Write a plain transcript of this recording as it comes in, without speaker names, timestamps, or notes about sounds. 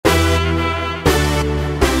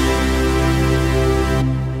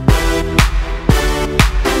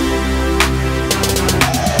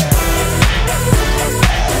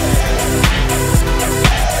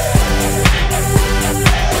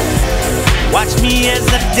me as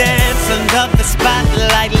I dance under the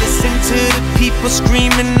spotlight. Listen to the people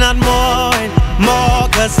screaming out more and more,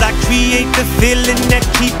 'cause I create the feeling that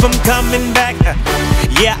keep them coming back.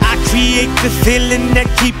 Yeah, I create the feeling that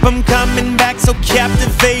keep them coming back. So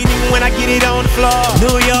captivating when I get it on the floor.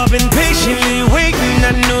 Know you've been patiently waiting,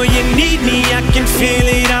 I know you need me, I can feel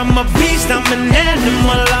it. I'm a beast, I'm an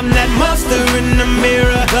animal, I'm that monster in the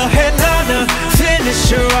mirror. The headliner,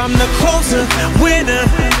 finisher, I'm the closer, winner.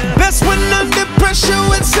 Best when under pressure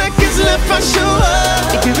with seconds left, I show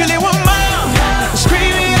up. If you really want more,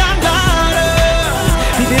 scream it out louder.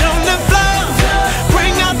 Leave it on the floor,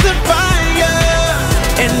 bring out the fire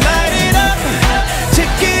and light it up,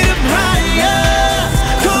 take it up higher.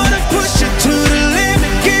 Gonna push it to the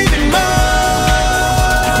limit, give it more.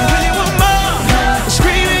 If you really want more,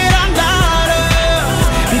 scream it out louder.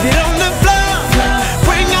 Leave it on the floor,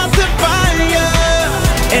 bring out the fire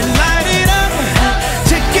and light it up,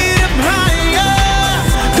 take it up higher.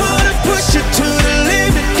 Gonna push it to the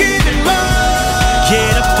limit, give it more.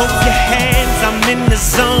 Get up off your hands, I'm in the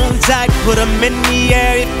zone tight. Put them in the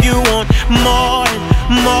air if you want more and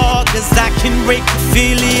more, 'cause I can break the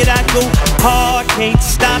feel it. I go hard, can't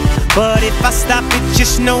stop, but if I stop it,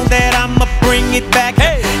 just know that I'ma bring it back.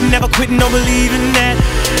 Hey, never quitting, no believing that.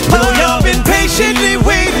 Oh, you've been patiently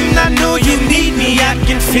waiting, I know you need me, I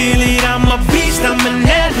can feel it. I'm a beast, I'm an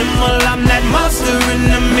animal, I'm that monster in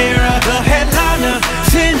the mirror. The headliner,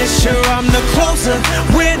 finisher, I'm the closer,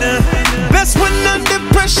 winner. Best when under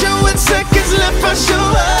pressure with seconds left, I show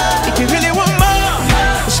up. If you really want more,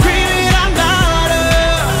 scream it out louder.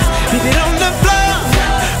 Leave it on the floor,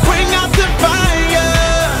 bring out the fire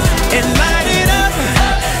and light it up,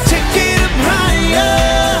 take it up higher.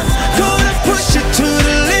 Gonna push it to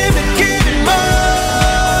the limit, give it more.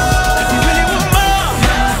 If you really want more,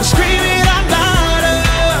 scream it out louder.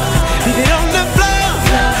 Leave it on the floor,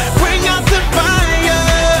 bring out the fire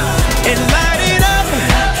and light it up,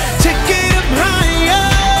 take it up higher.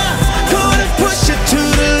 Gonna push it to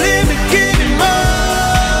the limit, give it more.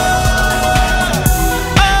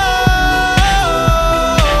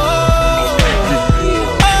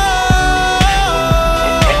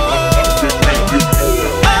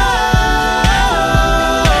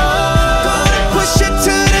 Push it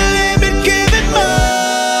to the limit, give it more.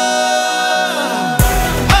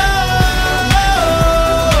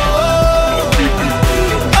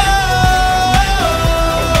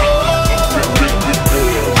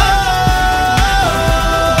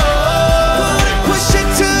 Push it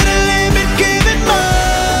to the limit, give it more.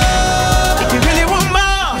 If you really want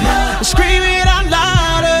more, scream it out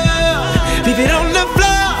louder. Leave it on the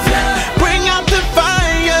floor, bring out the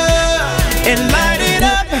fire and light it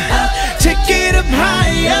up, take it up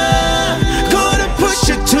higher. Gonna push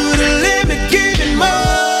it to the limit, give it more.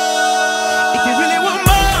 If you really want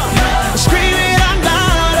more, scream it out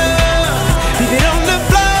louder. Leave it on the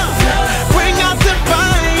floor, bring out the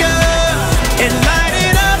fire and light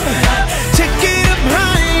it up, take it up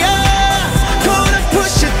higher. Gonna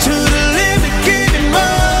push it to the limit, give it more.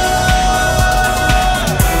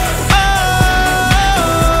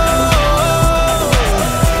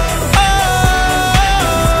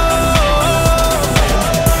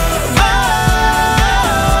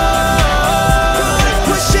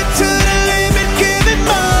 Push it to the limit, give it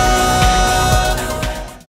more.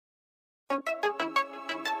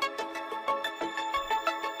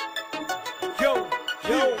 Yo,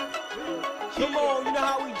 come on, you know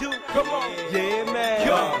how we do. Come on, yeah, man.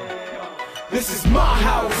 Yo, this is my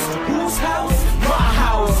house. Whose house? My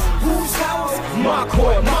house. Whose house? My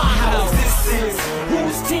court, my house. This is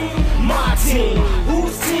whose team? My team.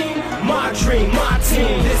 Whose team? My dream, my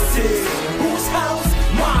team. This is whose house?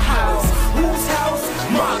 My house. Whose house?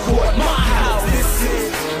 My court, my house. This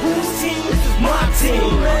is whose team? My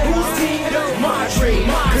team. Whose team? My dream,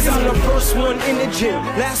 my team. 'Cause I'm the first one in the gym,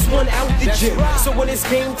 last one out the gym. So when it's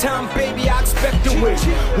game time, baby, I expect to win.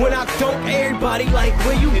 When I dunk, everybody like,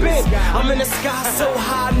 where you been? I'm in the sky so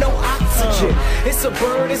high, no oxygen. It's a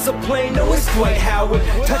bird, it's a plane, no, it's Dwight Howard.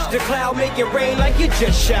 Touch the cloud, make it rain like you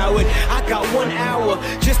just showered. I got 1 hour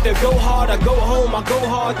just to go hard. I go home, I go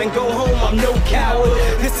hard, then go home. I'm no coward.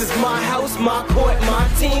 This is my house, my court, my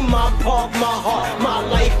team, my park, my heart, my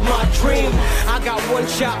life, my dream. I got 1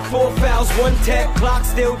 shot, 4 fouls, 1 tech, clock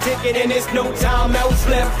still ticking, and there's no time else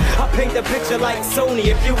left. I paint the picture like Sony.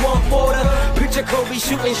 If you want water, picture Kobe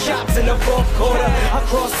shooting shots in the 4th quarter. I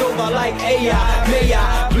cross over like AI. May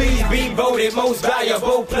I please be voted most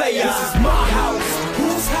valuable player? This is my house.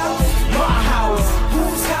 Whose house? My house.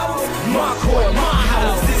 Whose house? My court, my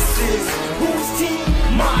house. This is whose team?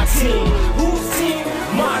 My team. Whose team?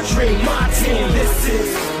 My dream, my team. This is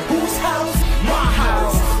whose house? My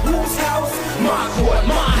house. Whose house? My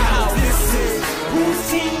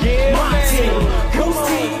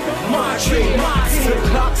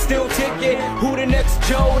next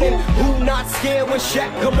Jordan? Who not scared when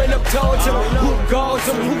Shaq coming up towards him? Who guards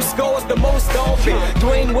him? Who scores the most often?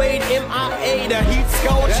 Dwayne Wade, MIA, the Heat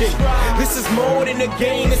scorching. This is more than a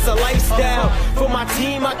game, it's a lifestyle. For my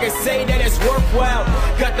team, I can say that it's worthwhile.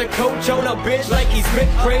 Got the coach on a bench like he's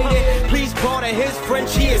Mick Brady. Please bother his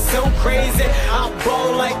French, he is so crazy. I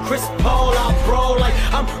ball like Chris Paul, I brawl like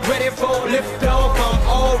I'm ready for lift off. I'm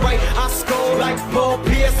alright, I score like Paul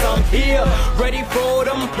Pierce. I'm here, ready for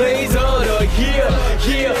them plays of the year.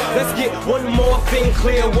 Yeah, let's get one more thing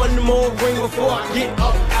clear, one more ring before I get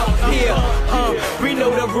up out here. We know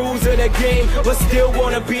the rules of the game, but still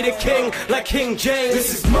wanna be the king like King James.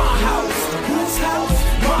 This is my house. Whose house?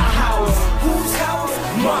 My house. Whose house?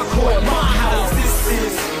 My court. My house. This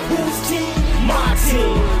is